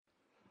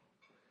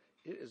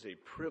It is a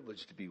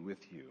privilege to be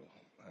with you.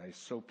 I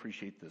so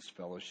appreciate this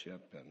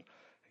fellowship. And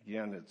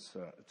again, it's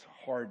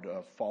hard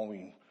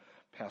following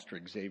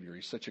Pastor Xavier.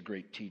 He's such a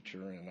great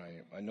teacher. And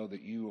I know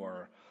that you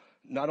are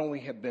not only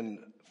have been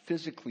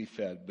physically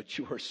fed, but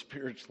you are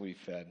spiritually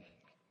fed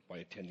by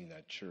attending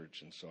that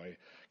church. And so I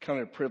count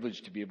it a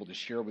privilege to be able to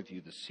share with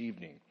you this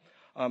evening.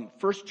 1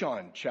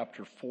 John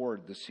chapter 4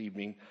 this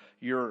evening.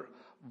 Your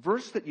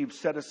verse that you've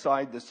set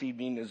aside this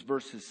evening is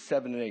verses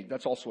 7 and 8.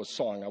 That's also a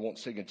song. I won't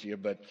sing it to you,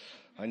 but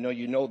I know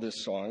you know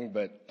this song,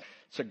 but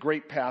it's a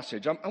great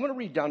passage. I'm going to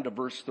read down to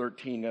verse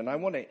 13, and I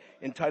want to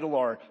entitle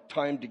our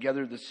time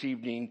together this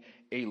evening,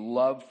 A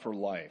Love for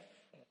Life.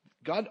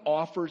 God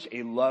offers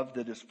a love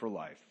that is for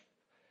life.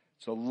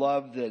 It's a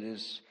love that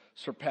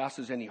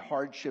surpasses any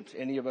hardships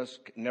any of us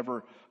can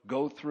never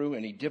go through,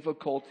 any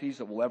difficulties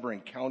that we'll ever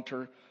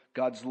encounter.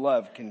 God's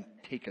love can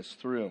take us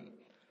through.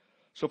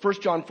 So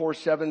 1 John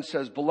 4:7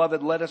 says,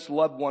 Beloved, let us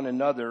love one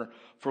another,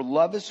 for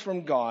love is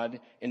from God,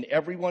 and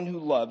everyone who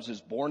loves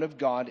is born of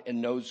God and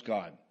knows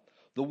God.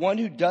 The one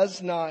who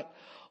does not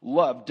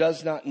love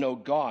does not know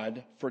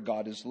God, for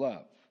God is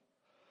love.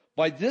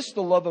 By this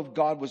the love of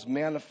God was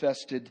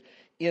manifested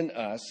in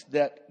us,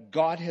 that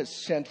God has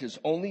sent his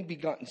only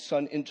begotten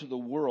Son into the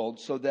world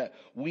so that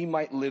we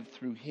might live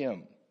through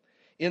him.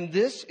 In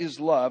this is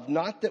love,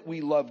 not that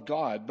we love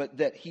God, but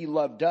that he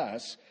loved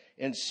us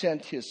and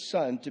sent his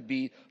Son to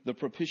be the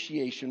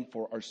propitiation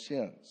for our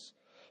sins.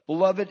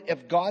 Beloved,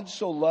 if God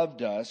so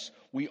loved us,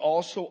 we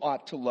also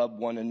ought to love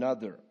one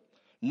another.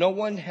 No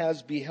one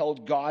has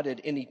beheld God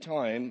at any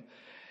time.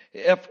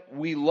 If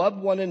we love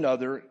one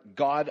another,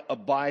 God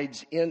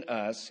abides in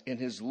us, and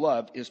his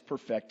love is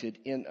perfected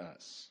in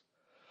us.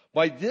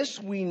 By this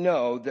we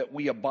know that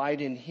we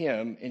abide in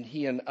him, and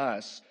he in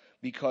us,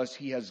 because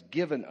he has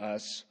given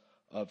us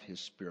of his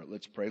Spirit.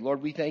 Let's pray.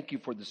 Lord, we thank you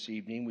for this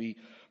evening. We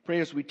pray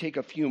as we take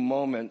a few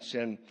moments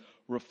and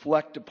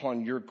reflect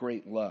upon your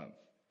great love.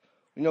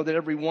 We know that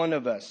every one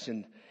of us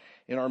in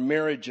our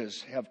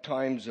marriages have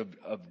times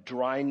of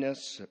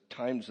dryness,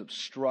 times of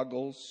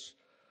struggles.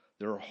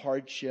 There are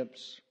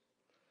hardships.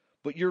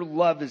 But your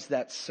love is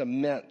that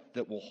cement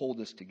that will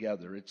hold us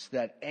together. It's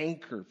that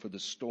anchor for the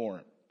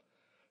storm.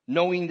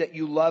 Knowing that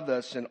you love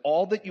us and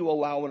all that you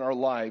allow in our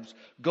lives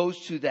goes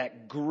to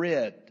that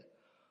grid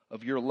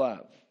of your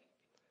love.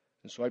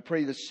 And so I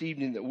pray this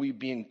evening that we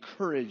be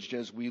encouraged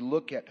as we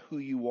look at who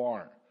you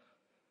are.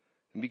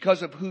 And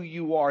because of who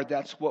you are,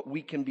 that's what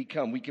we can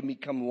become. We can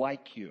become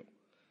like you.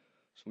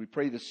 So we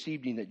pray this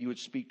evening that you would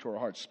speak to our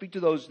hearts. Speak to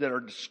those that are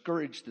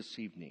discouraged this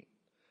evening.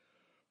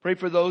 Pray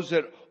for those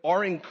that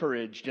are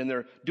encouraged and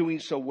they're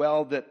doing so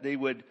well that they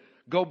would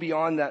go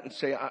beyond that and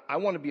say, I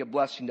want to be a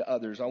blessing to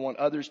others. I want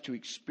others to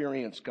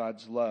experience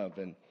God's love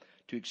and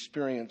to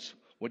experience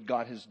what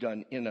God has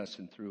done in us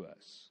and through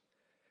us.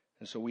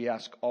 And so we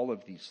ask all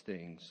of these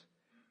things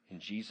in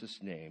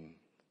Jesus' name,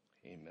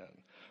 amen.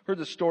 Heard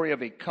the story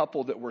of a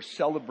couple that were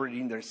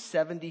celebrating their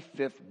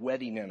 75th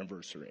wedding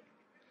anniversary.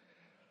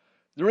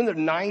 They're in their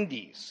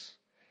 90s,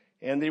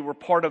 and they were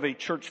part of a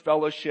church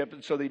fellowship,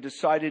 and so they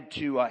decided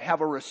to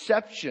have a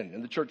reception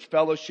in the church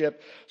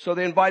fellowship. So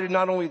they invited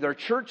not only their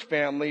church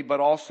family, but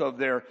also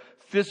their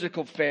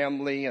physical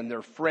family and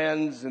their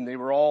friends, and they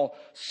were all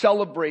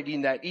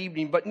celebrating that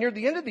evening. But near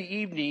the end of the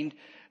evening,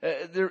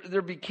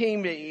 there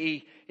became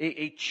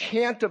a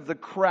chant of the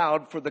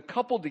crowd for the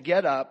couple to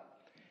get up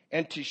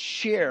and to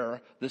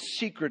share the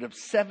secret of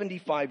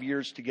 75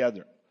 years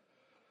together.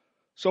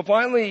 So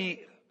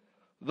finally,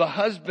 the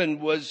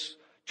husband was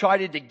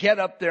trying to get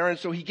up there, and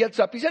so he gets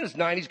up. He's in his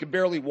 90s, could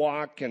barely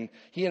walk, and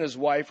he and his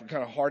wife are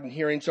kind of hard in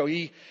hearing. So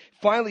he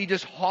finally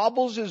just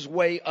hobbles his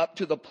way up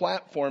to the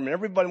platform, and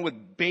everybody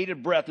with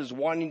bated breath is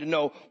wanting to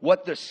know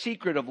what the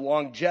secret of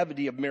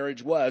longevity of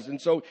marriage was. And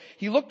so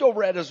he looked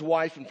over at his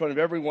wife in front of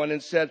everyone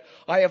and said,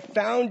 I have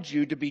found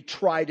you to be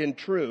tried and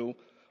true.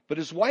 But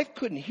his wife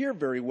couldn't hear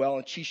very well,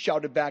 and she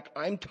shouted back,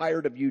 I'm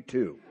tired of you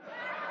too.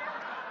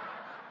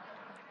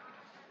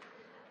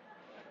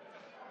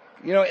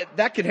 You know,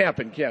 that can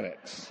happen, can't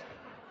it?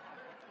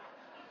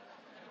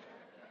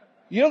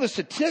 You know, the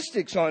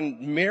statistics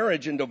on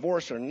marriage and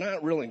divorce are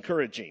not real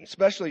encouraging,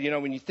 especially,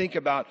 when you think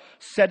about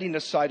setting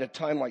aside a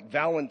time like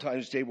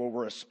Valentine's Day where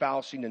we're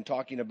espousing and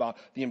talking about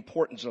the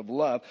importance of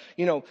love.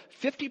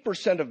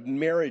 50% of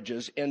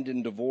marriages end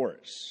in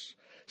divorce.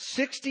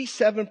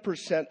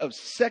 67% of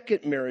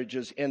second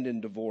marriages end in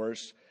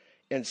divorce,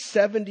 and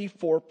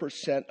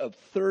 74% of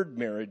third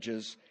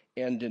marriages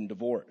end in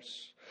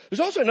divorce. There's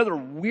also another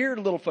weird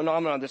little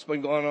phenomenon that's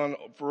been going on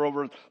for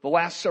over the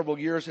last several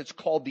years. It's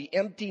called the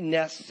empty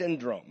nest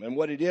syndrome. And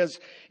what it is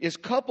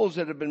couples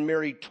that have been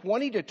married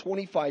 20 to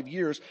 25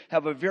 years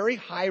have a very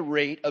high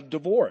rate of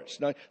divorce.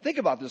 Now, think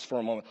about this for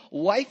a moment.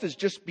 Life has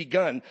just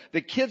begun.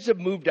 The kids have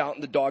moved out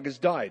and the dog has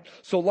died.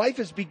 So life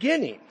is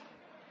beginning.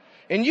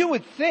 And you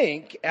would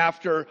think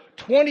after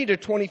 20 to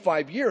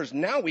 25 years,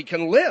 now we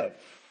can live.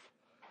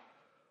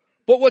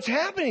 But what's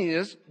happening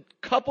is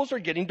couples are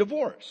getting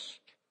divorced.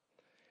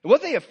 And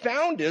what they have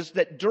found is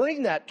that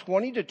during that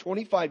 20 to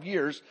 25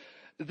 years,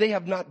 they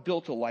have not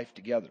built a life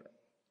together.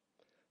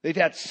 They've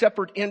had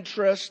separate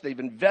interests. They've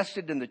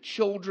invested in the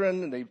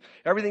children, and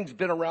everything's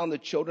been around the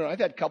children. I've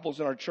had couples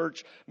in our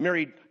church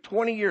married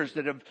 20 years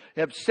that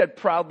have said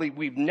proudly,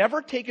 we've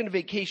never taken a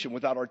vacation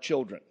without our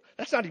children.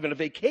 That's not even a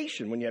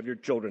vacation when you have your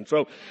children.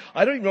 So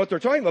I don't even know what they're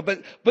talking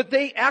about, but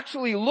they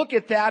actually look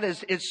at that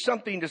as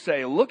something to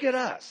say, look at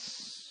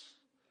us.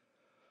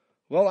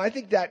 Well, I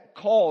think that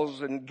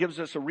calls and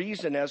gives us a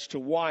reason as to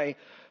why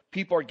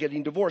people are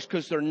getting divorced,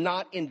 because they're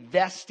not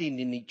investing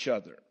in each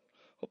other.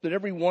 Hope that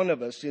every one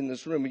of us in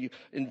this room, you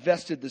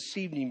invested this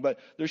evening, but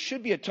there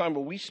should be a time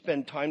where we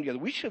spend time together.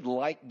 We should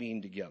like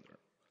being together.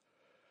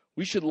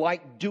 We should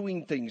like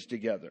doing things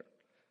together.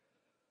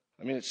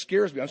 I mean, it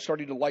scares me. I'm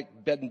starting to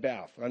like bed and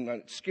bath.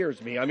 It scares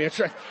me. I mean,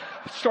 I'm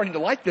starting to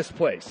like this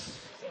place.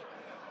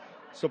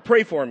 So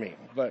pray for me.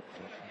 But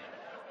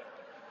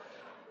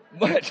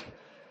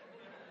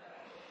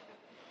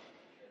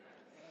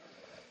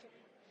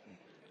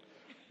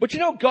you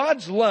know,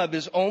 God's love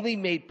is only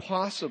made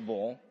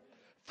possible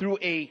through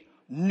a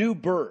new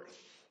birth.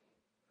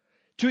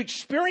 To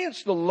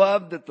experience the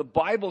love that the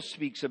Bible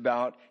speaks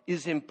about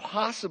is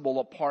impossible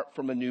apart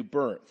from a new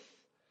birth.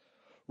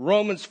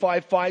 Romans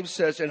 5:5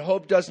 says, and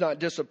hope does not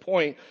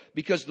disappoint,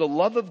 because the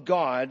love of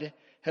God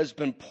has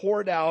been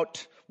poured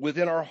out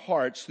within our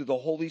hearts through the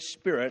Holy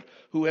Spirit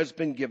who has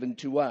been given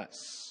to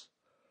us.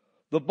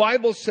 The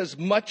Bible says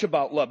much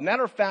about love.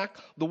 Matter of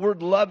fact, the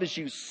word love is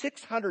used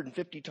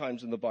 650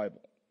 times in the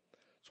Bible.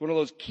 It's one of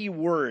those key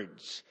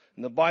words.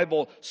 And the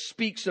Bible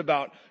speaks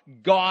about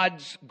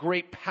God's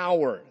great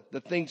power, the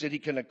things that he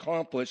can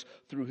accomplish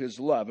through his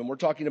love. And we're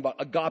talking about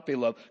agape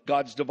love,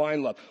 God's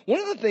divine love.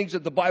 One of the things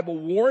that the Bible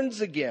warns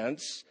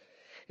against,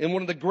 and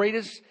one of the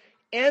greatest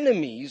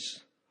enemies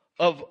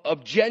of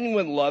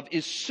genuine love,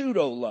 is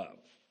pseudo love,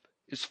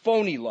 is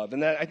phony love.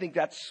 And I think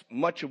that's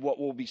much of what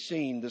we'll be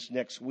seeing this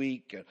next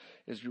week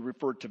as we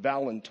refer to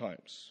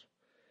Valentine's.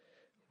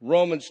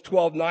 Romans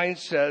 12:9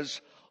 says,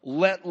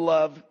 let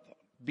love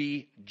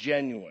be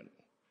genuine.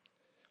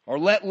 Or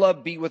let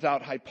love be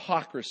without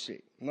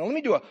hypocrisy. Now let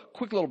me do a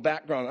quick little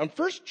background. On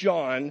 1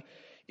 John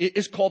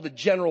is called the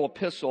general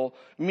epistle,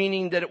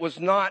 meaning that it was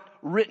not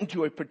written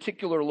to a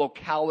particular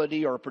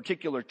locality or a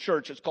particular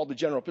church. It's called the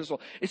general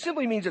epistle. It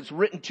simply means it's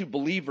written to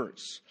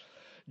believers.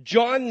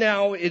 John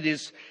now, he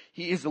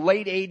is the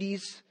late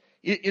 80s,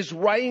 is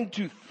writing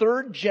to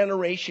third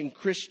generation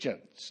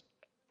Christians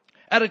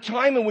at a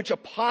time in which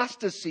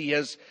apostasy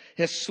has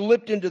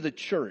slipped into the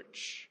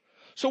church.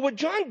 So what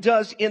John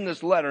does in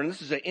this letter, and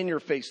this is an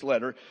in-your-face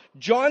letter,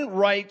 John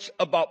writes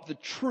about the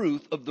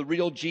truth of the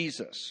real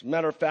Jesus.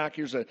 Matter of fact,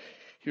 here's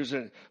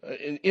an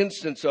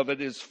instance of it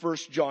is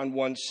 1 John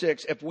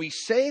 1:6. If we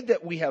say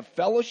that we have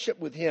fellowship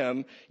with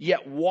him,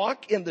 yet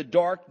walk in the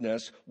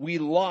darkness, we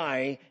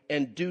lie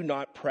and do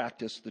not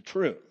practice the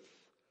truth.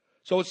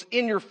 So it's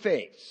in your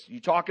face. You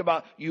talk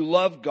about you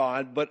love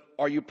God, but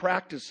are you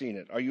practicing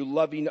it? Are you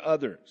loving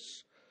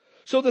others?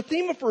 So the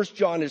theme of 1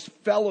 John is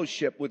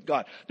fellowship with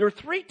God. There are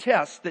three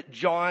tests that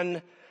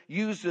John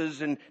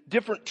uses in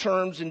different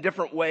terms, in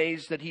different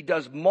ways, that he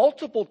does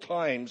multiple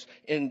times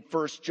in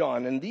 1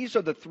 John. And these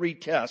are the three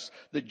tests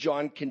that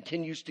John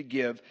continues to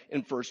give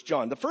in 1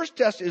 John. The first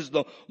test is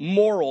the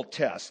moral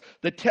test,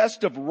 the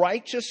test of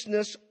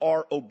righteousness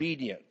or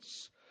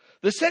obedience.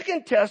 The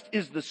second test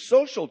is the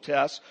social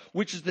test,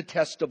 which is the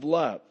test of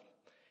love.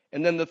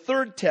 And then the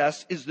third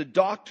test is the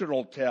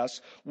doctrinal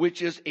test,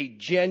 which is a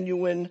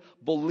genuine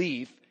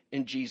belief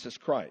in Jesus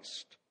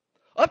Christ.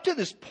 Up to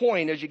this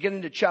point, as you get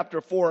into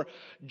chapter 4,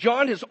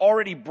 John has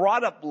already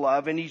brought up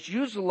love, and he's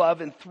used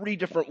love in three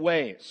different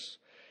ways.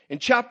 In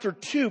chapter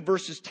 2,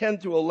 verses 10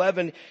 through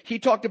 11, he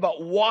talked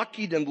about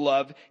walking in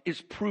love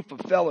is proof of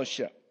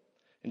fellowship.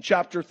 In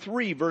chapter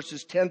 3,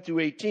 verses 10 through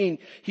 18,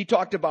 he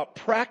talked about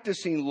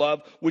practicing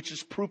love, which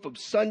is proof of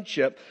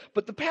sonship.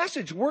 But the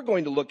passage we're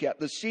going to look at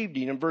this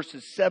evening in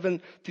verses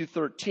 7 through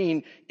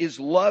 13 is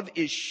love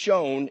is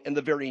shown in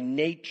the very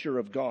nature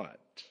of God.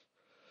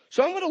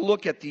 So I'm going to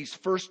look at these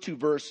first two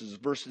verses,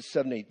 verses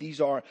 7 and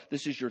 8.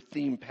 This is your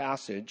theme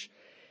passage.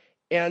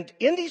 And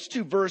in these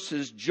two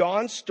verses,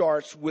 John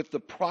starts with the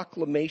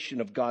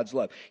proclamation of God's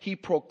love. He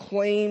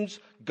proclaims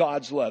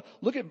God's love.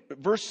 Look at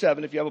verse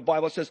 7, if you have a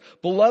Bible. It says,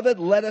 "Beloved,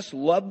 let us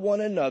love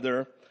one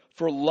another,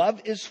 for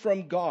love is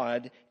from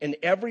God, and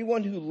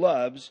everyone who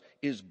loves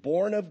is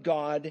born of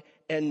God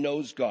and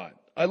knows God."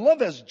 I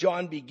love as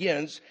John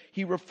begins,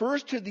 he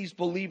refers to these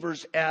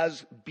believers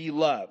as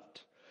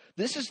beloved.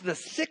 This is the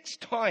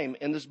sixth time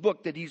in this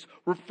book that he's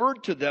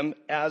referred to them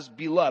as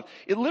beloved.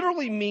 It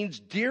literally means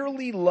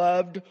dearly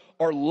loved,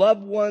 or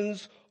loved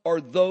ones, or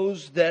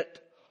those that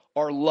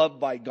are loved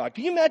by God.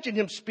 Can you imagine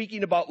him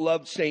speaking about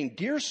love saying,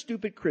 "Dear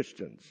stupid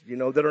Christians,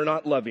 that are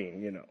not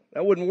loving,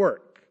 That wouldn't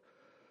work.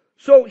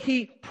 So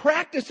he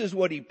practices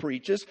what he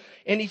preaches,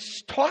 and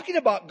he's talking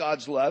about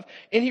God's love,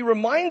 and he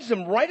reminds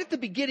them right at the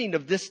beginning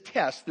of this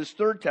test, this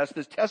third test,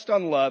 this test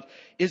on love,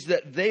 is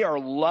that they are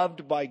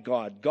loved by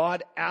God.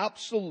 God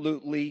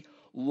absolutely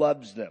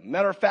loves them.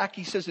 Matter of fact,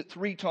 he says it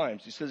three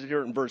times. He says it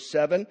here in verse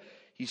 7,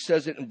 he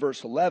says it in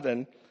verse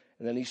 11,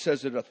 and then he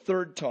says it a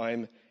third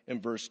time in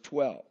verse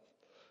 12.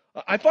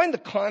 I find the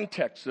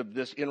context of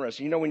this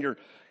interesting. You know, when you're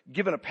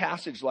given a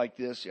passage like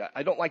this,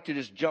 I don't like to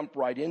just jump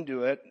right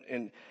into it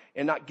and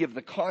not give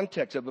the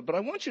context of it. But I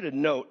want you to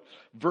note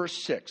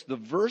verse 6. The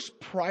verse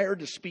prior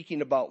to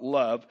speaking about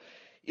love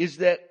is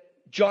that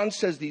John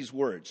says these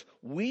words: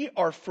 "We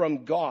are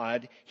from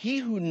God. He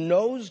who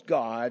knows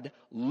God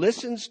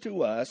listens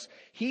to us.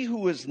 He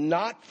who is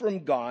not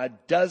from God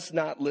does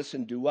not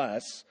listen to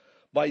us.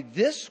 By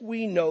this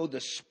we know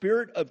the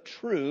spirit of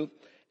truth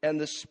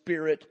and the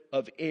spirit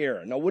of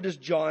error." Now, what does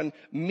John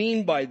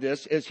mean by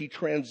this as he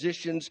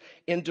transitions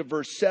into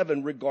verse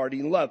 7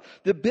 regarding love?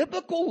 The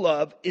biblical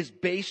love is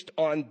based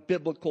on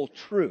biblical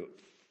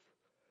truth.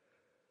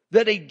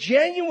 That a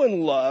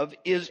genuine love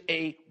is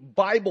a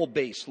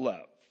Bible-based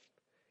love.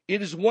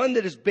 It is one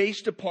that is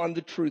based upon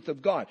the truth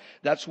of God.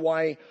 That's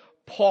why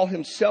Paul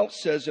himself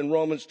says in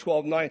Romans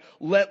 12:9,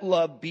 "Let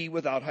love be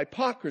without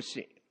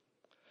hypocrisy."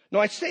 Now,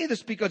 I say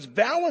this because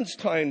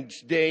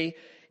Valentine's Day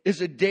is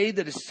a day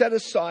that is set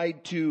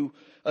aside to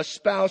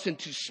espouse and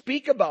to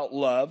speak about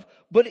love,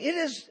 but it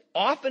is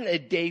often a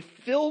day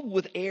filled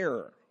with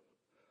error.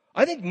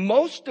 I think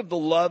most of the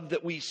love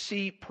that we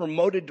see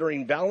promoted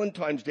during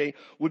Valentine's Day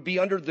would be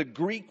under the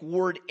Greek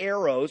word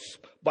eros,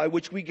 by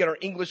which we get our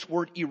English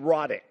word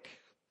erotic.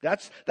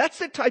 That's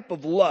the type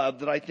of love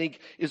that I think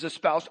is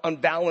espoused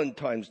on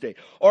Valentine's Day.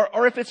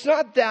 Or if it's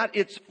not that,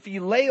 it's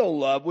phileo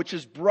love, which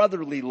is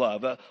brotherly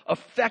love,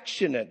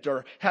 affectionate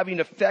or having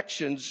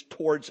affections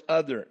towards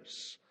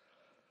others.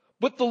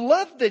 But the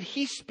love that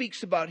he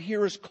speaks about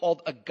here is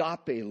called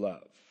agape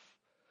love.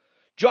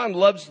 John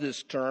loves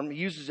this term. He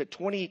uses it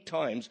 28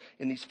 times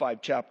in these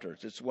 5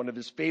 chapters. It's one of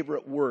his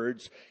favorite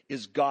words,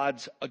 is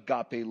God's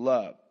agape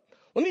love.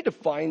 Let me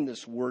define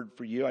this word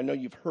for you. I know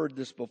you've heard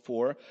this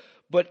before,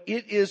 but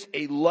it is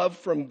a love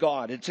from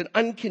God. It's an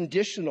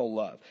unconditional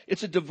love.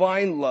 It's a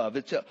divine love.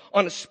 It's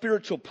on a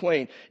spiritual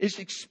plane. It's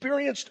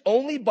experienced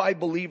only by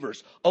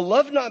believers. A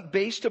love not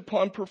based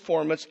upon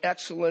performance,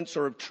 excellence,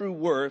 or of true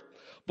worth,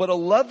 but a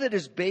love that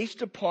is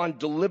based upon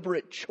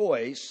deliberate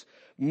choice,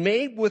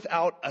 made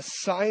without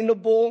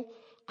assignable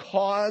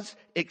cause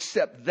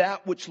except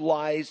that which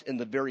lies in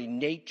the very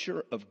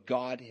nature of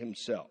God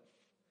himself.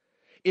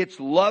 It's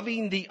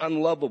loving the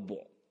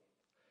unlovable.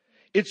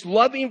 It's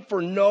loving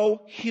for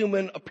no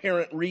human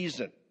apparent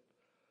reason.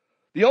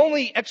 The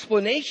only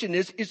explanation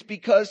is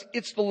because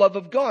it's the love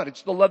of God.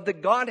 It's the love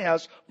that God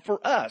has for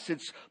us.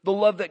 It's the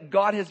love that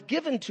God has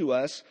given to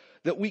us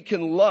that we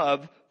can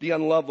love the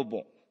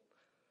unlovable.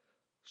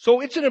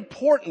 So it's an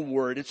important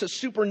word. It's a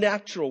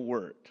supernatural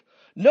word.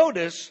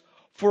 Notice,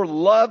 for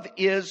love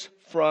is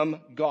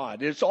from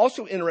God. It's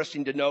also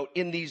interesting to note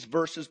in these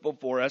verses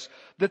before us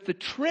that the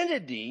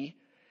Trinity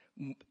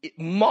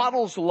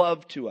models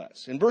love to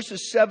us. In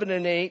verses 7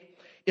 and 8,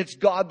 it's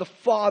God the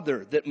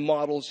Father that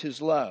models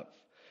his love.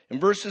 In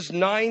verses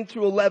 9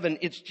 through 11,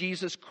 it's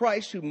Jesus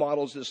Christ who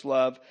models this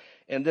love.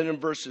 And then in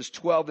verses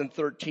 12 and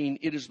 13,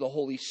 it is the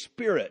Holy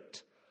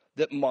Spirit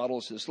that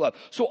models this love.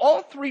 So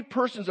all 3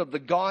 persons of the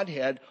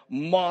Godhead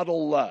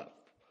model love.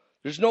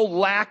 There's no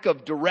lack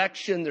of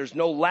direction. There's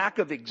no lack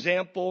of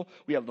example.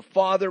 We have the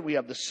Father, we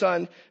have the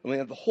Son, and we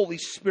have the Holy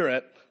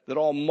Spirit that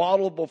all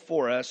model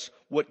before us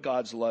what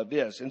God's love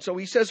is. And so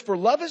he says, "For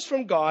love is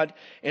from God,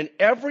 and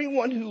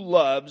everyone who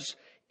loves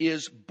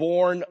is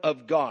born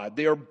of God."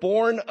 They are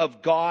born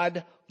of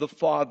God the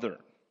Father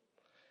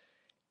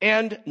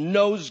and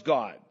knows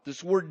God.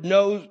 This word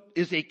 "knows"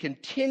 is a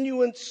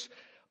continuance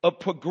of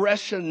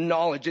progression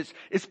knowledge.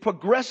 It's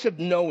progressive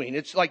knowing.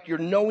 It's like you're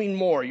knowing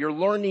more, you're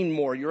learning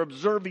more, you're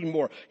observing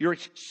more, you're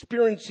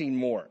experiencing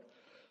more.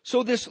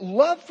 So this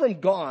love from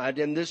God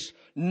and this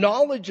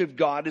knowledge of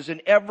God is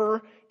an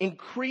ever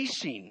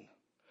increasing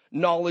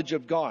knowledge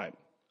of God.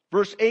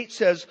 Verse 8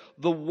 says,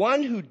 "The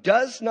one who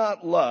does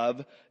not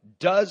love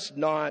does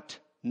not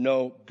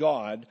know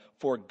God,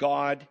 for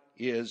God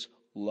is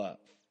love."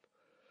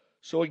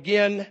 So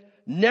again,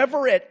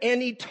 never at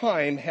any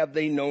time have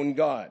they known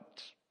God.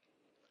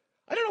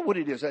 I don't know what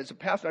it is. As a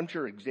pastor, I'm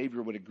sure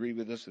Xavier would agree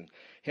with this, and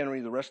Henry,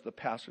 the rest of the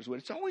pastors would.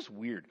 It's always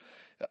weird.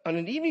 On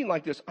an evening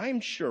like this, I'm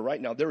sure right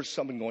now there is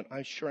someone going,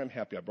 I'm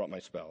happy I brought my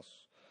spouse.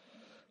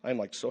 I'm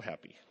like so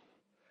happy.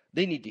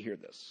 They need to hear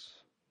this.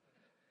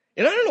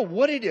 And I don't know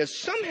what it is.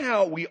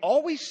 Somehow we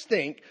always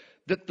think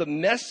that the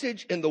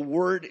message and the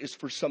word is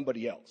for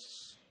somebody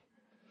else.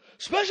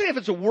 Especially if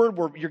it's a word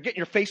where you're getting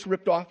your face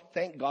ripped off.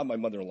 Thank God my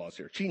mother-in-law's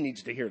here. She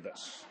needs to hear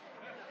this.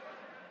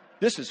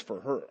 This is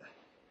for her.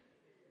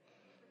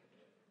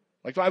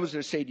 Like if I was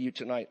going to say to you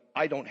tonight,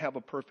 I don't have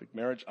a perfect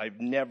marriage. I've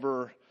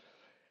never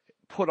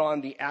put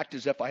on the act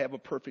as if I have a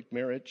perfect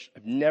marriage.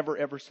 I've never,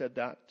 ever said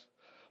that.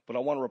 But I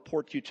want to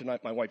report to you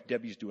tonight, my wife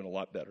Debbie's doing a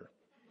lot better.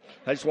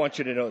 I just want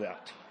you to know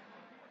that.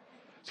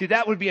 See,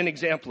 that would be an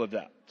example of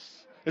that.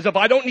 As if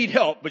I don't need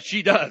help, but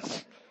she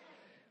does.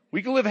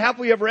 We could live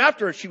happily ever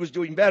after if she was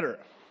doing better.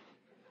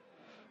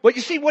 But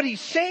you see what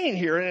he's saying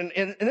here,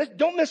 and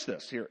don't miss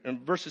this here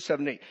in verses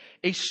 7 and 8.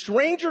 A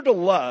stranger to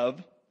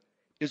love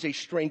is a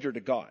stranger to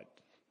God.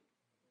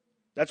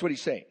 That's what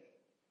he's saying.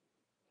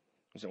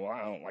 I say, well,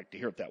 I don't like to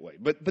hear it that way.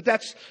 But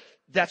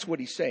that's what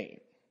he's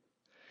saying.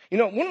 You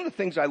know, one of the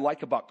things I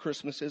like about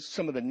Christmas is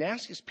some of the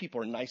nastiest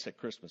people are nice at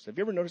Christmas. Have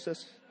you ever noticed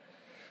this?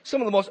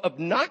 Some of the most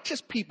obnoxious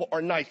people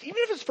are nice. Even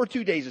if it's for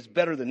 2 days, it's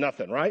better than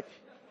nothing, right?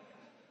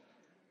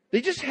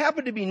 They just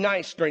happen to be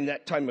nice during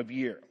that time of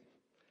year.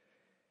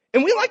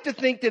 And we like to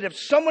think that if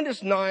someone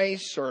is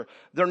nice or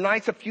they're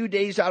nice a few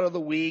days out of the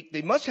week,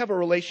 they must have a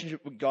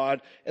relationship with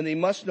God and they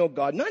must know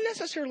God. Not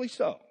necessarily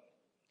so.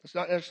 It's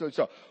not necessarily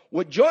so.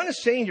 What John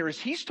is saying here is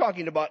he's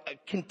talking about a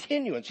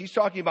continuance. He's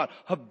talking about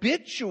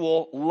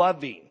habitual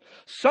loving.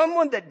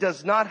 Someone that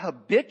does not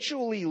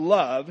habitually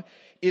love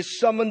is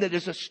someone that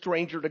is a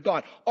stranger to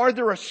God. Are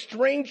they a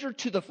stranger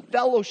to the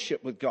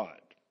fellowship with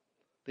God?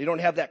 They don't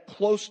have that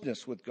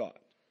closeness with God.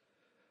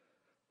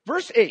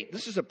 Verse 8,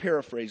 this is a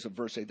paraphrase of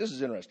verse 8. This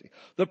is interesting.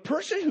 The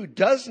person who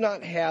does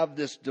not have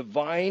this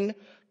divine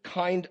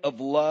kind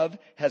of love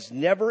has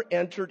never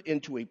entered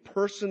into a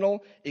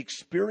personal,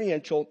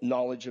 experiential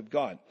knowledge of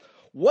God.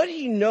 What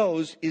he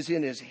knows is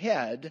in his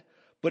head,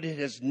 but it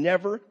has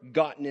never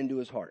gotten into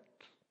his heart.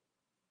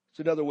 It's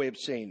another way of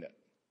saying it.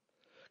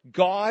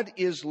 God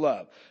is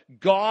love.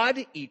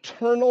 God,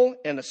 eternal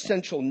and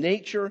essential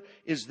nature,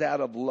 is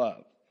that of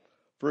love.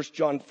 1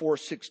 John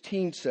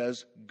 4:16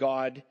 says,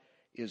 God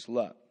is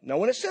love. Now,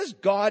 when it says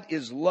God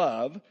is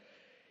love,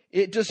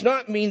 it does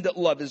not mean that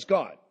love is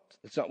God.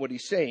 That's not what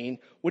he's saying.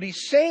 What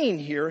he's saying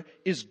here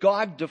is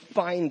God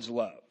defines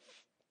love.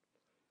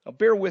 Now,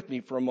 bear with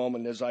me for a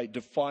moment as I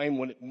define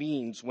what it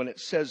means when it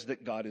says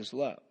that God is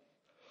love.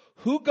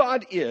 Who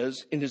God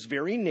is in his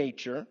very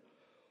nature,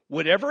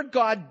 whatever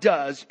God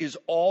does is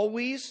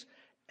always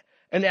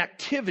an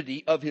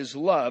activity of his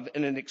love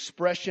and an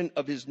expression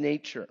of his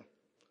nature.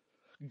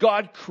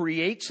 God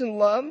creates in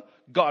love.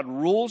 God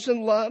rules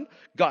in love.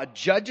 God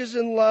judges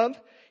in love.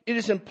 It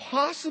is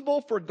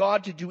impossible for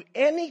God to do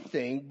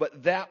anything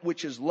but that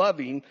which is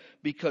loving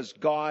because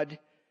God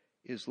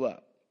is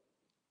love.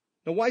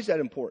 Now, why is that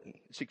important?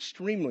 It's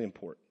extremely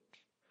important.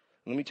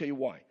 Let me tell you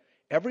why.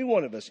 Every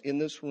one of us in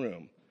this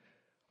room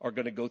are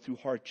going to go through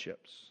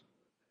hardships.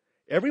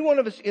 Every one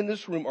of us in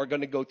this room are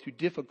going to go through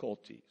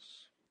difficulties.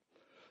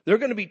 There are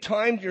going to be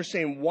times you're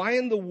saying, why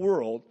in the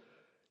world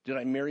did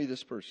I marry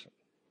this person?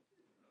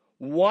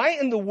 Why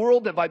in the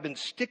world have I been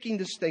sticking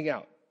this thing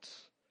out?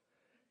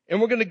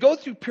 And we're going to go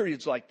through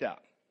periods like that.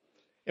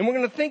 And we're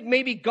going to think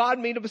maybe God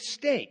made a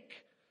mistake.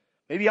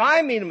 Maybe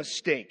I made a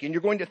mistake. And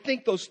you're going to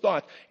think those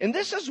thoughts. And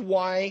this is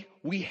why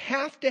we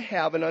have to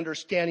have an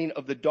understanding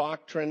of the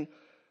doctrine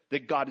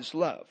that God is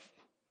love.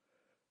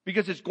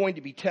 Because it's going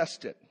to be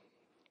tested.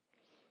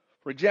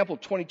 For example,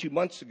 22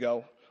 months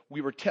ago,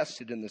 we were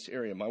tested in this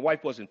area. My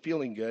wife wasn't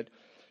feeling good.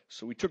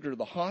 So we took her to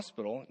the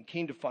hospital and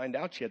came to find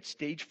out she had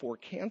stage 4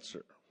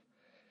 cancer.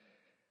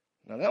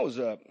 Now, that was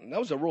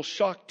a real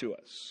shock to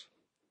us.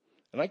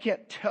 And I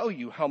can't tell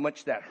you how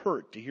much that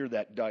hurt to hear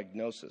that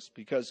diagnosis.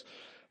 Because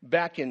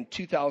back in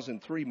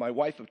 2003, my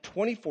wife of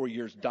 24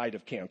 years died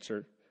of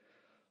cancer.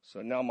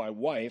 So now my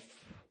wife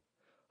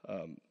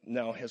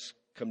now has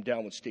come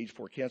down with stage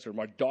 4 cancer.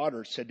 My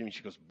daughter said to me,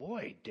 she goes,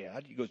 boy,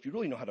 Dad, you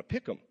really know how to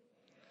pick them.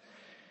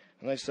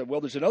 And I said,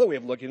 well, there's another way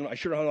of looking at them. I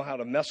sure don't know how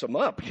to mess them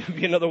up. It'd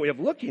be another way of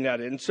looking at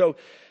it. And so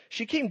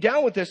she came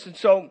down with this. And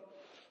so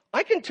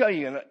I can tell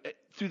you,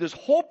 through this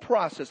whole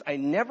process, I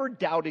never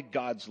doubted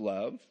God's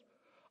love.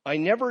 I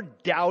never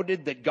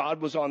doubted that God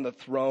was on the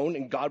throne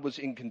and God was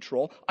in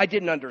control. I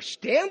didn't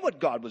understand what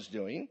God was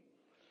doing,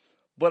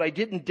 but I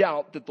didn't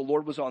doubt that the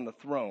Lord was on the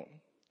throne.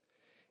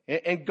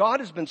 And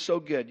God has been so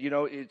good. You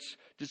know, it's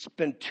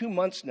been 2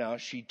 months now.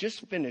 She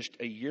just finished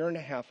a 1.5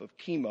 years of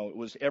chemo. It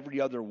was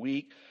every other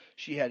week.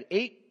 She had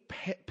 8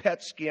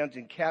 PET scans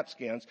and CAT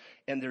scans,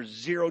 and there's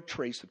 0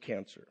 trace of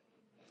cancer.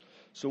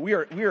 So we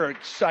are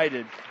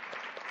excited.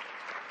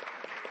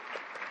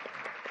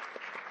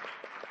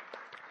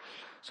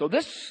 So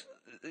this,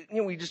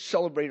 we just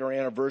celebrate our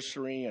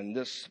anniversary, and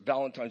this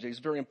Valentine's Day is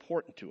very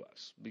important to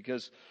us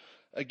because,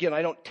 again,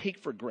 I don't take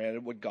for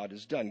granted what God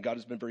has done. God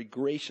has been very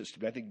gracious to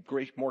me. I think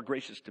more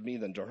gracious to me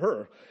than to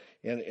her,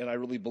 and I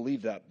really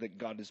believe that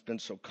God has been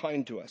so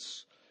kind to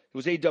us. It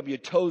was A.W.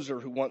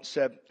 Tozer who once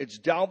said, it's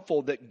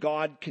doubtful that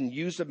God can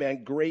use a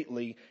man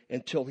greatly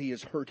until he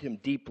has hurt him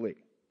deeply.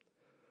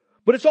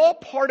 But it's all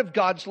part of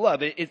God's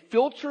love. It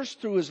filters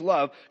through his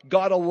love.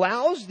 God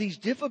allows these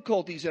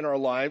difficulties in our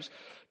lives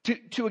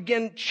to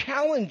again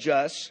challenge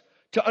us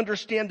to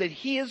understand that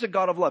he is a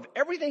God of love.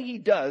 Everything he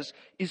does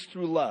is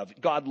through love.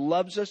 God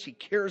loves us. He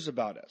cares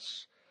about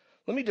us.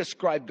 Let me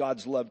describe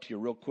God's love to you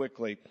real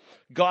quickly.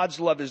 God's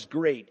love is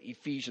great,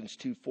 Ephesians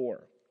 2:4.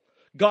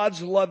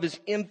 God's love is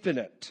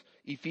infinite,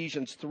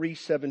 Ephesians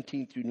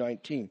 3:17 through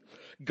 19.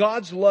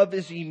 God's love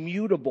is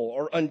immutable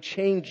or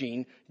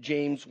unchanging,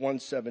 James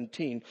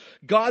 1:17.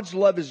 God's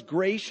love is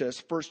gracious,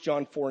 1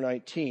 John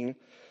 4:19.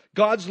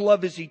 God's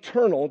love is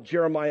eternal,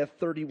 Jeremiah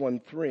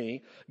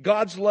 31:3.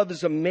 God's love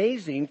is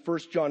amazing,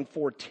 1 John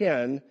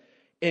 4:10.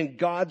 And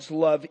God's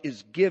love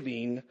is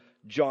giving,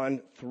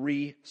 John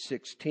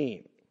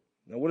 3:16.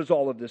 Now, what does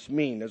all of this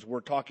mean as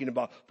we're talking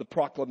about the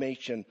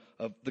proclamation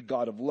of the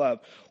God of love?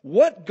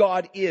 What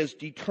God is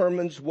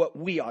determines what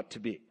we ought to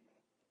be.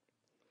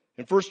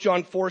 In 1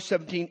 John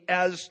 4:17,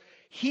 as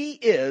he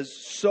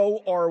is,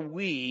 so are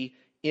we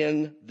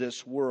in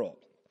this world.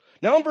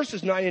 Now in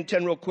verses 9 and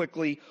 10 real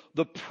quickly,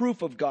 the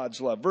proof of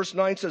God's love. Verse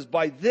 9 says,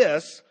 by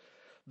this,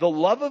 the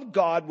love of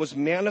God was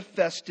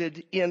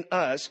manifested in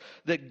us,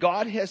 that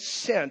God has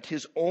sent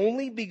his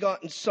only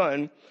begotten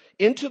Son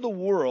into the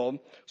world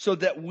so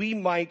that we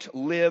might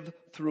live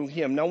through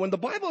him. Now, when the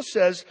Bible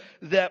says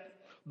that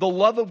the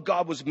love of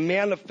God was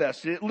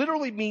manifested, it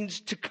literally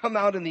means to come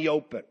out in the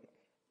open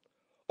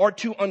or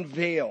to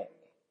unveil.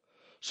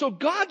 So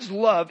God's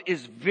love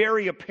is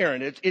very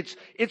apparent.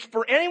 It's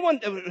for anyone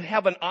that would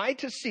have an eye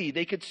to see,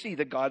 they could see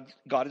that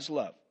God is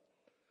love.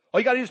 All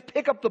you got to do is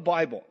pick up the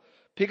Bible.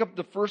 Pick up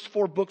the first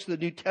 4 books of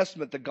the New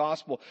Testament, the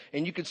gospel,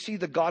 and you can see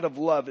the God of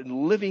love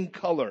in living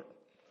color.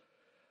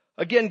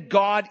 Again,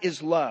 God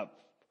is love.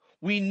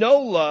 We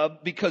know love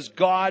because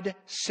God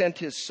sent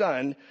his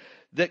Son,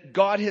 that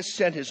God has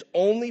sent his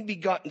only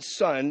begotten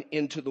Son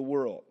into the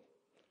world.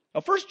 Now,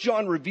 first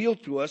John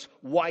revealed to us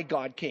why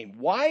God came.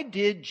 Why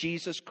did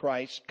Jesus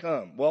Christ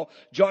come? Well,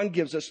 John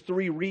gives us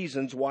 3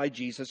 reasons why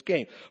Jesus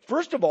came.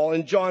 First of all,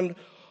 in John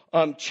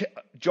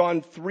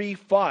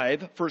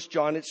 3:5, 1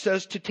 John, it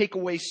says to take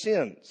away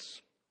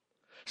sins.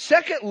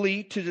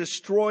 Secondly, to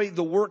destroy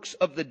the works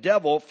of the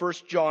devil,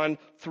 1 John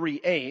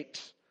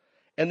 3:8.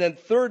 And then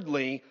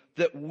thirdly,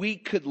 that we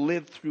could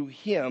live through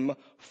him,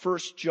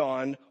 1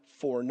 John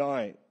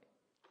 4:9.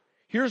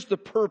 Here's the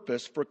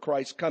purpose for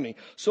Christ's coming,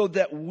 so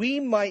that we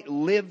might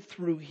live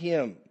through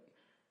him,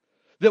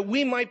 that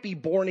we might be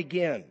born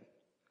again,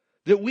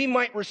 that we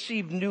might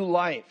receive new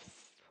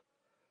life,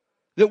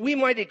 that we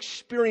might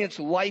experience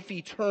life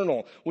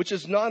eternal, which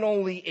is not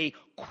only a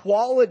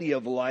quality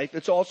of life,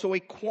 it's also a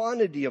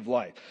quantity of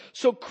life.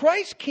 So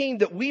Christ came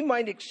that we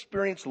might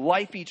experience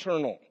life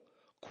eternal,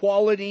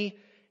 quality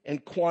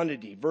and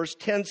quantity. Verse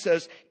 10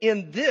 says,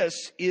 in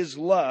this is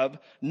love,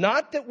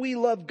 not that we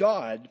love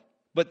God,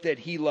 but that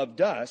he loved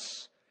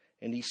us,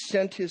 and he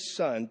sent his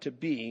Son to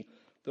be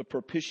the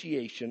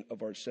propitiation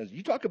of our sins.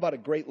 You talk about a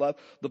great love.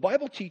 The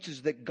Bible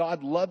teaches that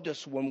God loved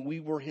us when we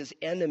were his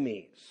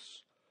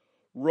enemies.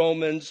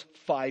 Romans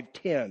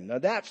 5:10. Now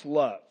that's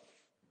love.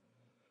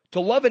 To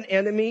love an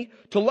enemy,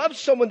 to love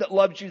someone that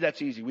loves you,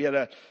 that's easy. We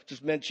had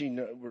just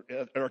mentioning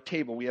at our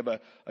table, we have a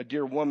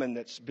dear woman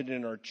that's been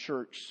in our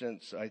church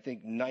since, I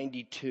think,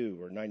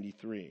 92 or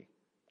 93.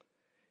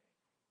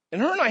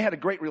 And her and I had a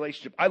great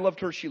relationship. I loved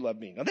her, she loved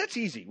me. Now that's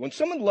easy. When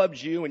someone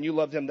loves you and you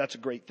love them, that's a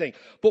great thing.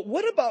 But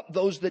what about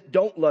those that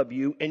don't love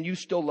you and you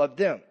still love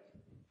them?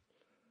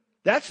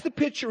 That's the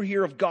picture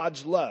here of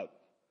God's love.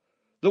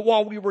 That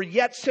while we were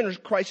yet sinners,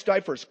 Christ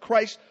died for us.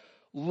 Christ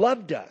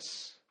loved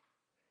us.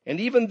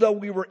 And even though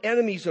we were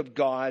enemies of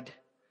God,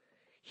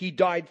 he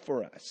died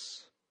for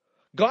us.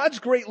 God's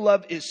great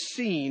love is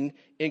seen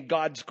in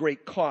God's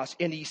great cost.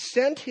 And he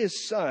sent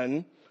his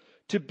Son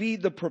to be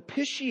the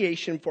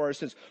propitiation for our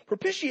sins.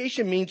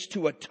 Propitiation means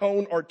to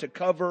atone or to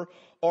cover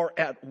or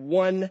at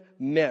one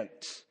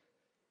meant.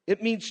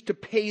 It means to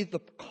pay the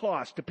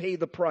cost, to pay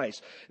the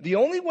price. The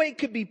only way it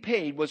could be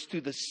paid was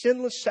through the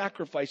sinless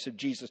sacrifice of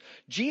Jesus.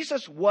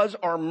 Jesus was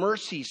our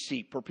mercy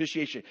seat,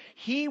 propitiation.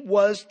 He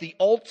was the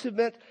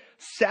ultimate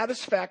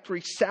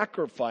satisfactory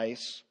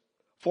sacrifice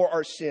for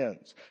our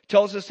sins. It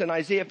tells us in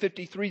Isaiah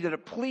 53 that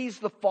it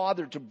pleased the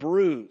Father to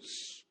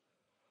bruise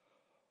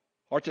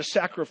or to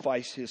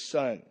sacrifice his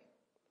Son.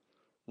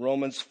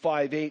 Romans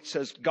 5:8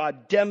 says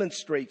God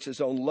demonstrates his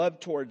own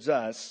love towards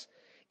us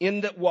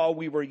in that while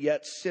we were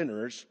yet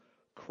sinners,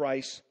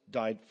 Christ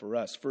died for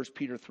us. 1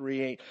 Peter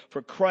 3:8,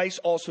 for Christ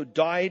also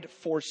died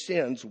for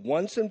sins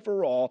once and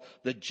for all,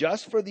 the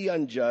just for the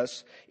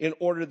unjust, in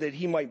order that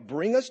he might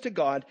bring us to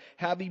God,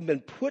 having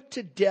been put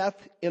to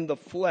death in the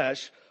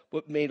flesh,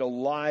 but made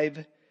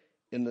alive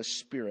in the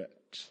Spirit.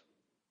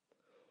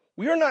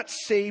 We are not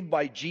saved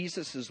by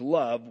Jesus'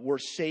 love, we're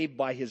saved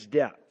by his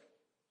death.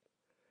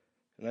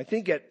 And I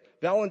think at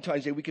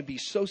Valentine's Day we can be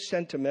so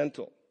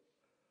sentimental.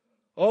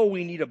 Oh,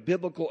 we need a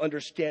biblical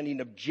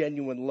understanding of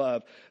genuine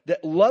love.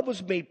 That love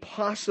was made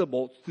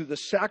possible through the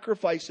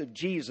sacrifice of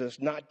Jesus,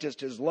 not just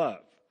his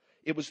love.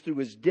 It was through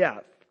his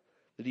death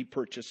that he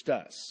purchased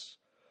us.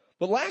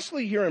 But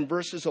lastly, here in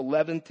verses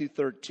 11 through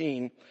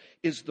 13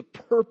 is the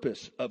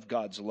purpose of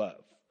God's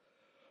love.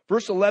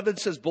 Verse 11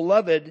 says,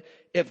 beloved,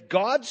 if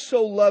God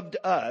so loved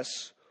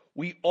us,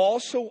 we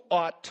also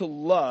ought to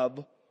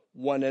love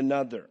one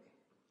another.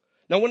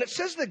 Now, when it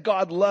says that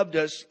God loved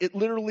us, it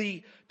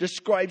literally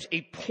describes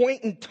a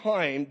point in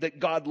time that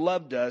God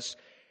loved us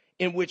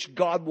in which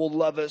God will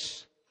love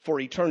us for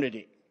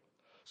eternity.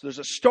 So there's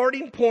a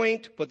starting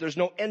point, but there's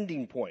no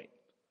ending point.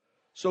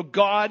 So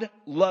God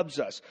loves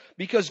us.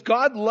 Because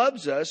God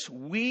loves us,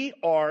 we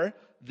are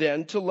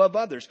then to love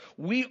others.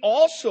 We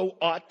also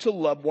ought to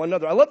love one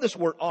another. I love this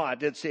word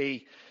ought. It's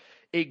a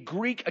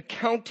Greek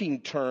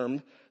accounting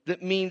term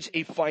that means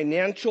a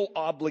financial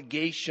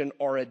obligation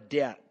or a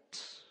debt.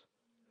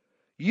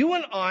 You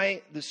and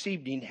I this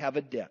evening have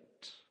a debt.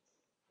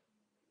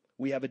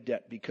 We have a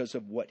debt because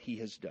of what he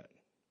has done.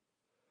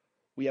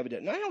 We have a debt.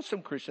 And I know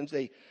some Christians,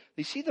 they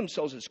see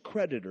themselves as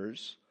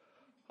creditors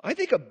I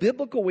think a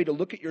biblical way to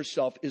look at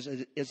yourself is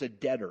as a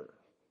debtor.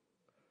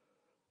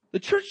 The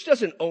church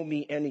doesn't owe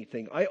me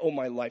anything. I owe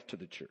my life to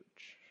the church.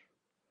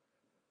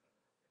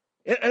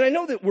 And I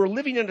know that we're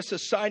living in a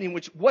society in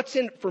which what's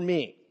in it for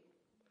me?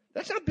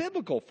 That's not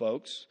biblical,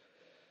 folks.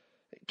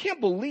 I can't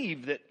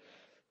believe that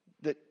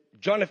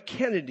John F.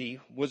 Kennedy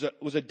was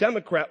a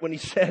Democrat when he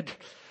said,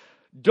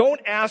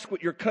 don't ask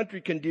what your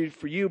country can do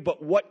for you,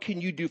 but what can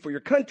you do for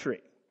your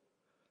country?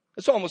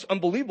 It's almost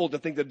unbelievable to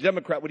think that a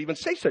Democrat would even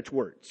say such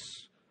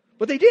words.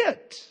 But they did.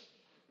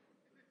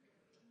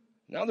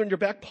 Now they're in your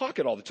back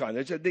pocket all the time.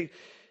 You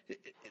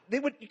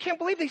can't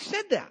believe they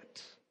said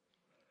that.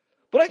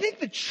 But I think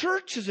the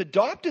church has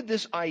adopted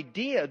this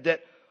idea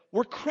that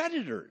we're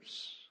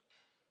creditors.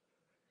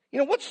 You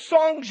know, what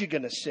songs you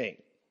going to sing?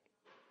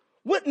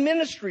 What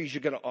ministries you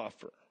going to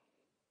offer?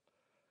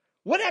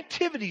 What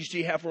activities do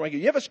you have for you?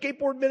 You have a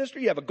skateboard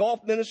ministry? You have a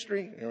golf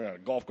ministry? You're not a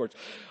golf course.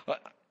 Do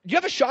you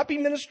have a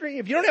shopping ministry?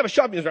 If you don't have a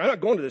shopping ministry, I'm not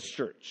going to this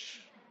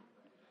church.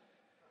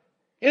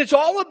 And it's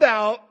all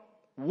about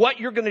what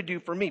you're going to do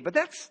for me. But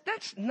that's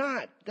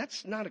not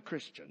a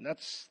Christian.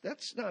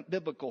 That's not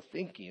biblical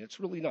thinking. It's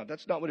really not.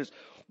 That's not what it is.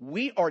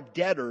 We are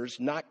debtors,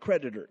 not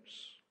creditors.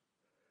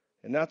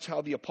 And that's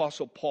how the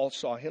Apostle Paul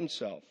saw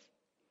himself.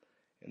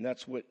 And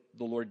that's what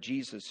the Lord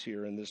Jesus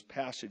here in this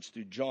passage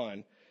through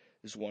John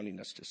is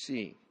wanting us to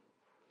see.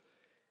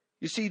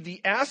 You see,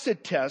 the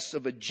acid test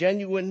of a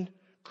genuine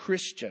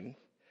Christian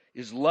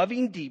is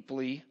loving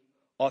deeply,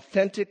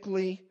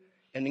 authentically,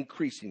 and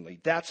increasingly.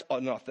 That's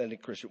an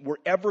authentic Christian. We're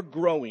ever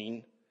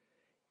growing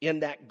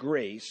in that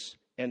grace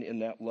and in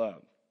that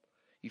love.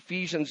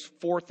 Ephesians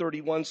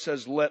 4:31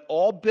 says, let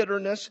all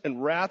bitterness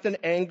and wrath and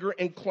anger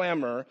and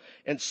clamor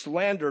and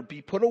slander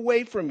be put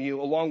away from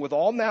you, along with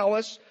all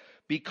malice.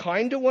 Be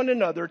kind to one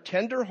another,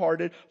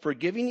 tender-hearted,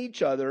 forgiving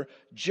each other,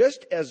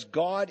 just as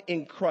God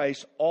in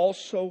Christ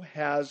also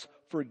has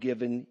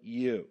forgiven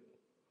you.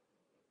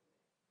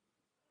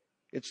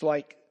 It's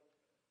like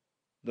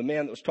the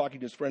man that was talking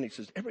to his friend. He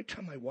says, every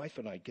time my wife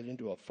and I get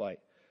into a fight,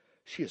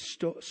 she is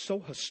so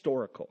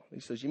historical.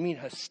 He says, you mean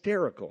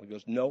hysterical? He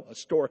goes, no,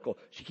 historical.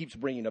 She keeps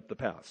bringing up the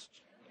past.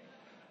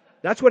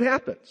 That's what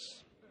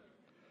happens.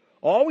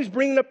 Always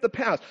bringing up the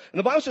past. And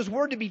the Bible says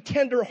we're to be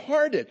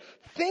tender-hearted.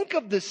 Think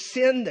of the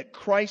sin that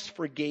Christ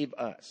forgave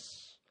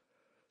us.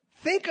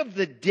 Think of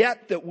the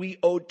debt that we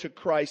owed to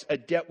Christ, a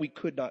debt we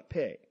could not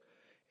pay.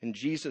 And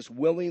Jesus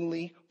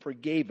willingly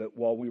forgave it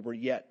while we were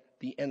yet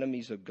the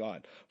enemies of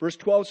God. Verse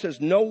 12 says,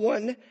 no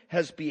one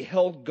has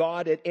beheld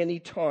God at any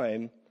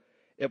time.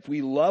 If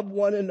we love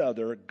one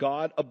another,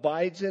 God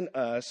abides in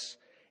us,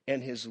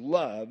 and his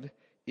love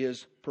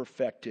is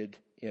perfected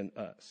in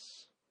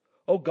us.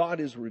 Oh, God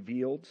is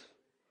revealed.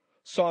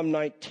 Psalm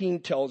 19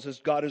 tells us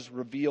God is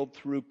revealed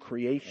through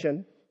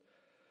creation.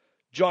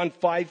 John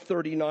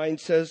 5:39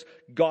 says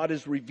God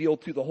is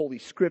revealed through the Holy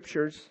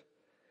Scriptures.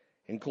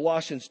 And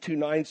Colossians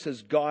 2:9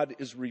 says God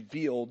is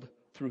revealed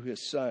through his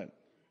Son.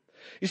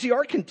 You see,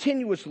 our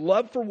continuous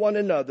love for one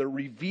another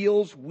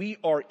reveals we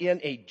are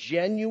in a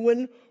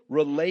genuine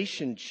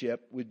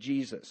relationship with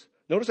Jesus.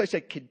 Notice I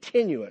said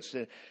continuous.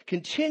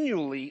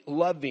 Continually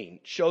loving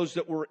shows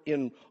that we're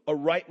in a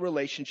right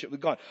relationship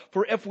with God.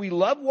 For if we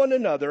love one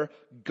another,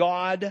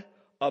 God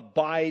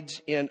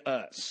abides in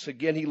us.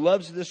 Again, he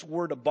loves this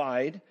word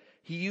abide.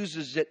 He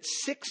uses it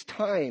 6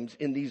 times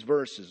in these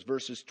verses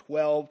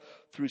 12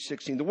 through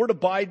 16. The word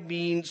abide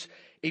means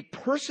a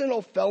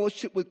personal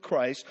fellowship with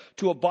Christ.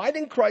 To abide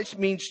in Christ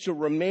means to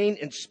remain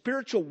in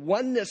spiritual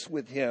oneness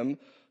with him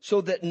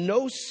so that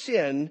no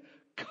sin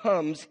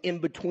comes in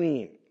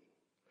between.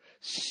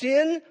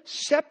 Sin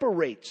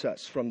separates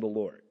us from the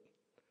Lord.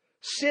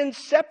 Sin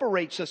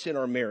separates us in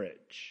our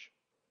marriage.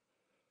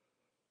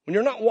 When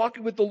you're not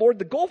walking with the Lord,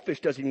 the goldfish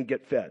doesn't even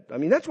get fed. I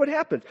mean, that's what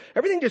happens.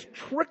 Everything just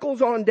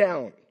trickles on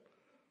down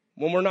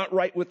when we're not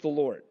right with the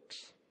Lord.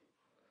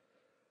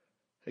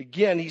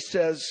 Again, he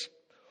says,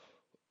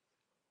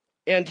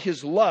 and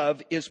his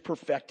love is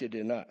perfected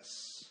in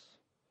us.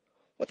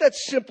 What that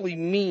simply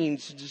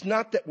means is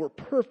not that we're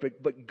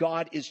perfect, but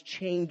God is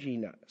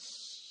changing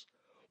us.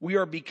 We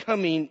are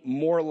becoming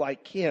more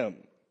like him.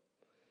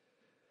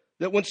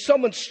 That when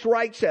someone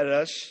strikes at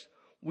us,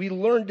 we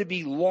learn to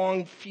be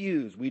long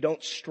fused. We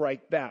don't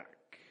strike back.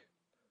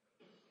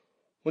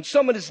 When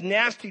someone is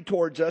nasty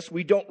towards us,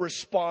 we don't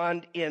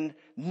respond in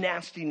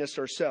nastiness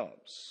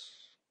ourselves.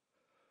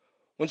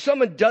 When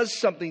someone does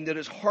something that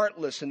is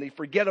heartless and they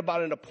forget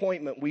about an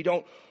appointment, we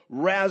don't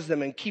razz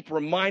them and keep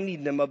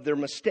reminding them of their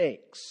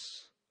mistakes.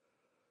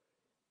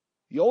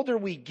 The older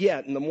we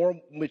get and the more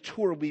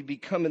mature we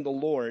become in the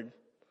Lord,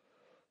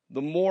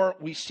 the more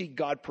we see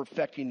God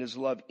perfecting his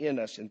love in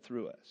us and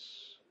through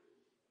us.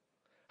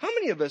 How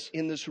many of us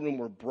in this room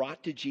were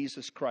brought to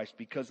Jesus Christ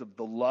because of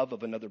the love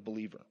of another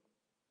believer?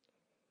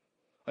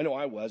 I know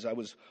I was. I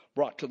was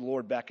brought to the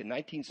Lord back in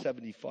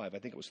 1975. I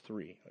think it was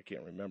 3. I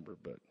can't remember,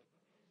 but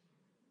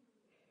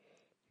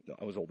no,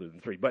 I was older than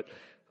 3. But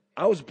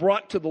I was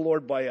brought to the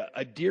Lord by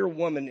a dear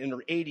woman in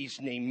her 80s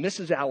named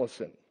Mrs.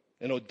 Allison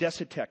in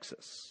Odessa,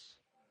 Texas.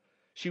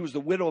 She was the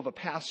widow of a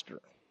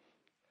pastor.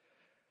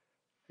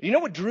 You know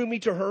what drew me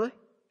to her?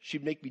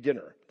 She'd make me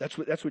dinner. That's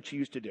what she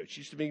used to do.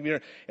 She used to make me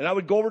dinner. And I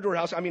would go over to her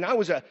house. I mean, I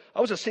was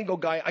a single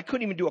guy. I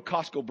couldn't even do a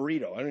Costco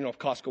burrito. I don't know if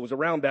Costco was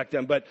around back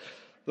then, but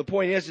the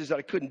point is that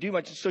I couldn't do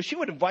much. So she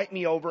would invite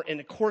me over, and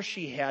of course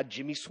she had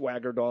Jimmy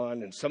Swaggart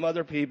on and some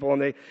other people,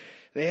 and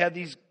they had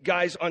these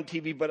guys on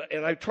TV,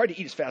 and I tried to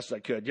eat as fast as I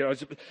could,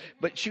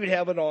 but she would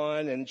have it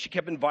on, and she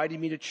kept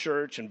inviting me to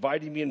church,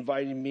 inviting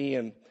me,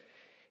 and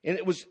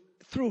it was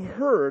through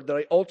her that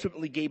I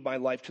ultimately gave my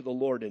life to the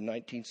Lord in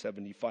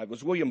 1975. It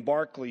was William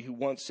Barclay who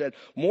once said,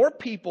 "More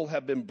people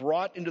have been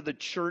brought into the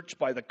church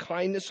by the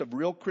kindness of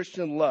real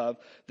Christian love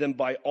than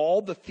by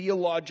all the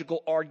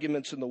theological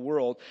arguments in the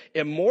world,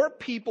 and more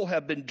people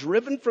have been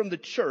driven from the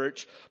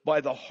church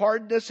by the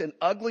hardness and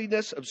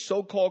ugliness of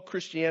so-called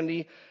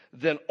Christianity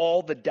than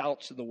all the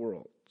doubts in the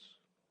world."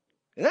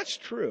 And that's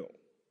true.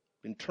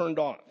 Been turned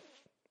off.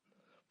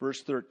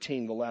 Verse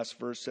 13, the last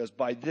verse says,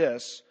 "By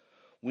this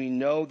we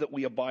know that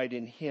we abide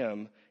in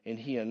him and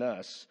he in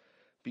us,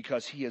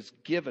 because he has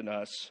given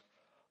us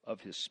of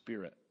his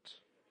Spirit."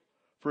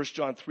 1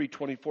 John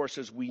 3:24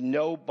 says, "We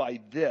know by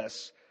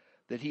this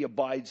that he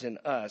abides in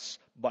us,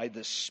 by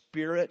the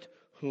Spirit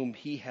whom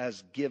he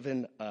has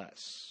given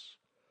us."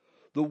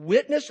 The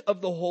witness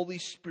of the Holy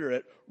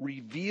Spirit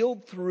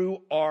revealed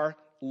through our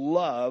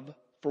love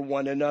for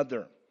one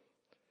another.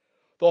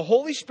 The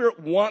Holy Spirit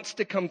wants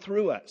to come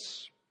through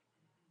us.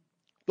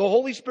 The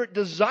Holy Spirit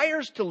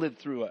desires to live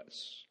through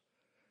us.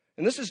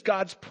 And this is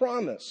God's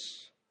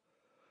promise.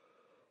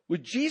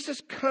 With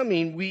Jesus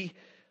coming, we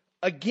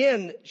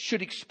again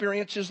should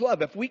experience his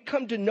love. If we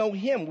come to know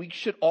him, we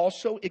should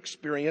also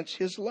experience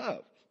his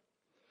love.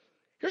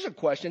 Here's a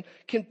question.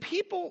 Can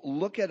people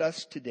look at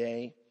us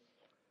today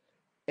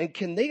and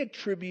can they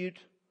attribute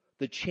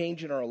the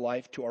change in our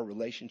life to our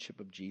relationship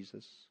with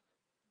Jesus?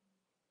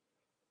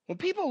 When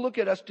people look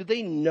at us, do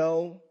they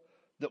know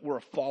that we're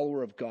a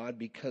follower of God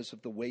because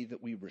of the way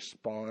that we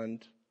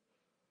respond,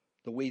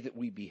 the way that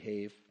we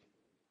behave?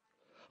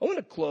 I want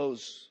to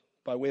close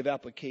by way of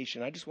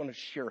application. I just want to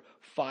share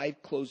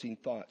 5 closing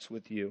thoughts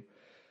with you.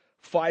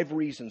 5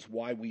 reasons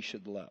why we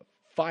should love.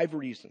 5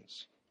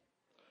 reasons.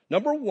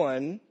 Number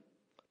 1,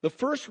 the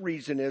first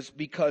reason is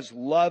because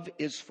love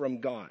is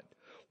from God.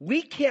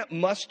 We can't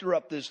muster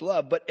up this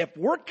love, but if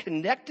we're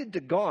connected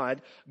to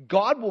God,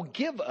 God will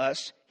give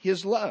us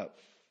his love.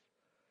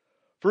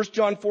 1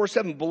 John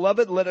 4:7,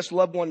 "Beloved, let us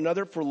love one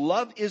another, for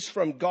love is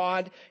from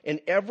God,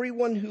 and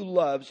everyone who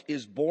loves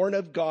is born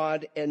of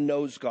God and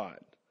knows God."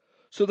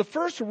 So the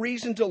first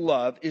reason to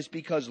love is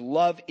because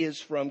love is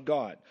from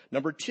God.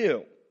 Number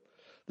 2,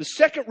 the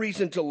second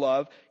reason to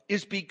love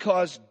is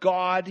because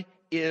God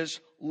is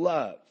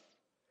love.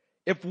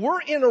 If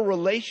we're in a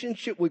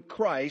relationship with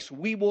Christ,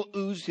 we will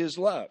ooze his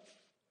love.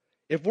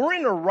 If we're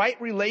in a right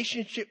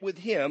relationship with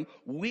him,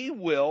 we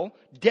will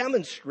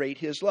demonstrate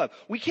his love.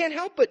 We can't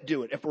help but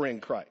do it if we're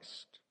in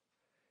Christ.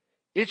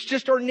 It's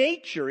just our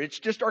nature. It's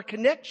just our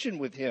connection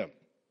with him.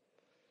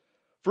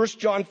 1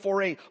 John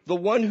 4:8, "The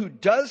one who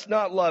does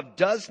not love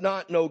does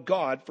not know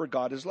God, for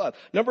God is love."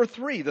 Number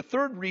 3, the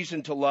third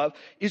reason to love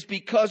is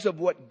because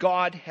of what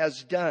God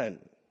has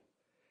done.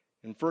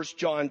 In 1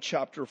 John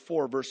chapter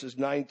 4, verses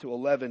 9 to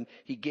 11,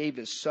 he gave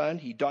his son.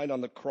 He died on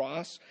the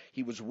cross.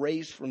 He was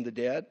raised from the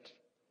dead.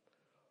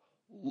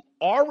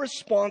 Our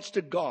response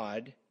to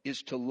God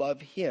is to love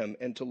him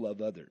and to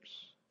love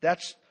others.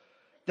 That's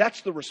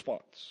the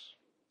response.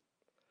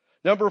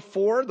 Number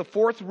 4, the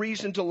fourth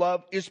reason to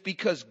love is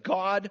because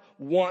God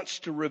wants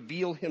to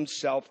reveal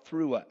himself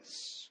through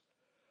us.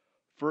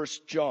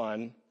 1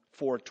 John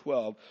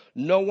 4:12,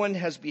 "No one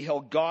has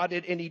beheld God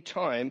at any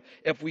time.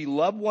 If we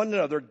love one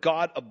another,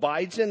 God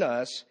abides in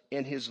us,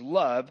 and his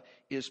love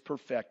is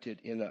perfected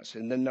in us."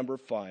 And then number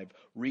 5,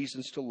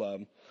 reasons to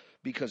love,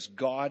 because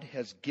God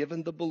has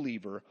given the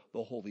believer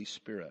the Holy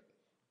Spirit.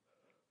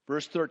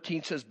 Verse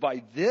 13 says,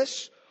 "By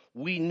this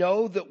we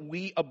know that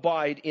we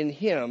abide in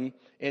him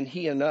and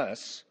he in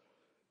us,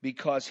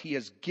 because he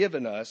has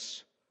given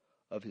us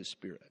of his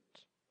Spirit."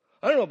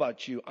 I don't know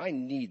about you. I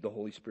need the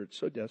Holy Spirit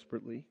so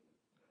desperately.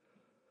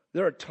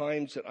 There are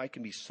times that I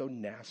can be so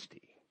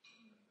nasty.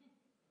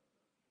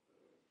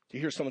 To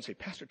hear someone say,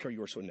 "Pastor Terry,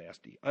 you are so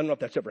nasty." I don't know if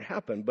that's ever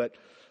happened, but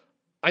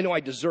I know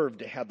I deserve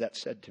to have that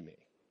said to me.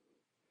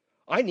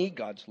 I need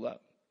God's love.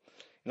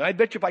 And I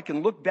bet you if I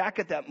can look back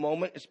at that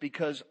moment, it's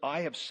because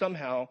I have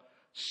somehow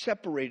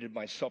separated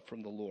myself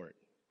from the Lord.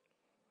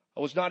 I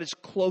was not as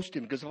close to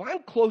him, because if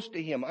I'm close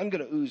to him, I'm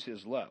going to ooze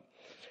his love.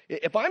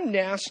 If I'm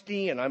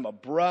nasty and I'm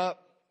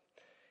abrupt,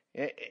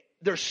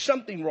 there's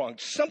something wrong.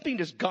 Something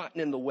has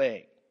gotten in the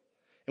way.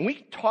 And we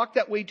talk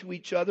that way to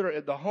each other.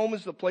 The home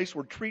is the place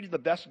we're treated the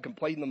best and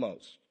complain the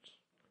most.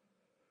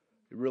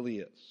 It really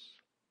is.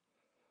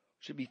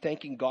 We should be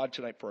thanking God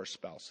tonight for our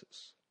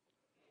spouses.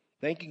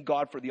 Thanking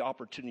God for the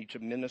opportunity to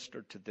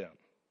minister to them.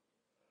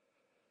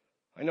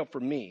 I know for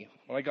me,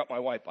 when I got my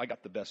wife, I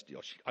got the best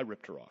deal. I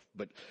ripped her off.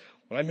 But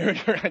when I married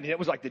her, it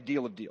was like the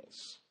deal of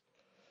deals.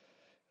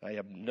 I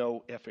have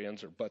no ifs,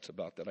 ands, or buts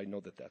about that. I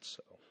know that that's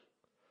so.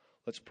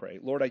 Let's pray.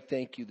 Lord, I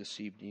thank you this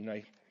evening.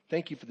 I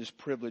thank you for this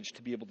privilege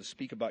to be able to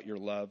speak about your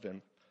love.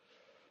 And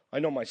I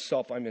know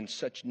myself, I'm in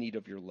such need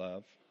of your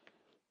love.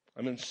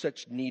 I'm in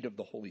such need of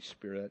the Holy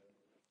Spirit.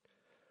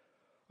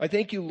 I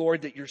thank you,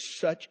 Lord, that you're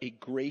such a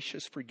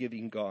gracious,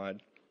 forgiving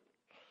God,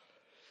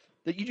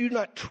 that you do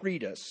not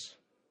treat us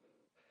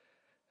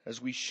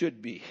as we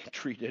should be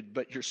treated,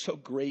 but you're so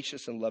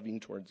gracious and loving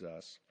towards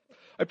us.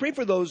 I pray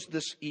for those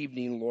this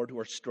evening, Lord, who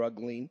are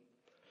struggling,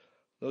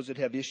 those that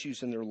have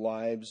issues in their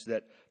lives,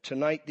 that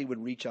tonight they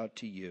would reach out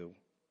to you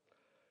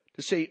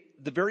to say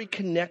the very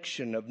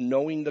connection of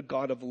knowing the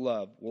God of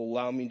love will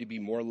allow me to be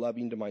more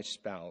loving to my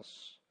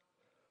spouse,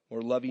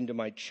 more loving to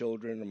my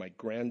children or my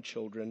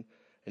grandchildren,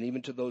 and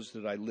even to those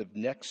that I live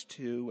next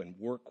to and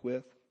work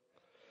with.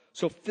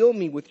 So fill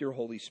me with your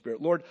Holy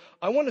Spirit. Lord,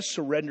 I want to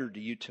surrender to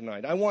you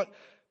tonight. I want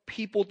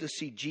people to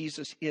see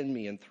Jesus in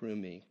me and through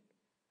me.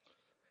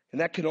 And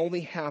that can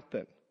only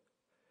happen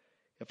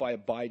if I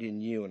abide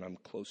in you and I'm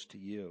close to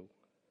you.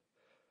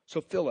 So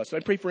fill us.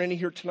 And I pray for any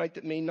here tonight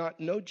that may not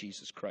know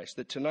Jesus Christ,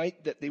 that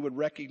tonight that they would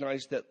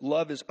recognize that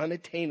love is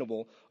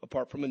unattainable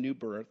apart from a new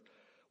birth.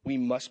 We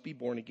must be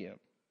born again.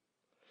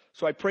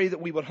 So I pray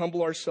that we would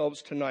humble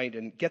ourselves tonight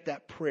and get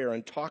that prayer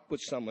and talk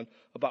with someone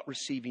about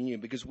receiving you,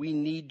 because we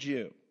need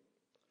you.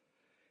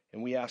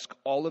 And we ask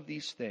all of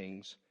these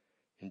things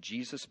in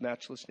Jesus'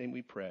 matchless name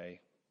we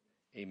pray.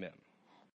 Amen.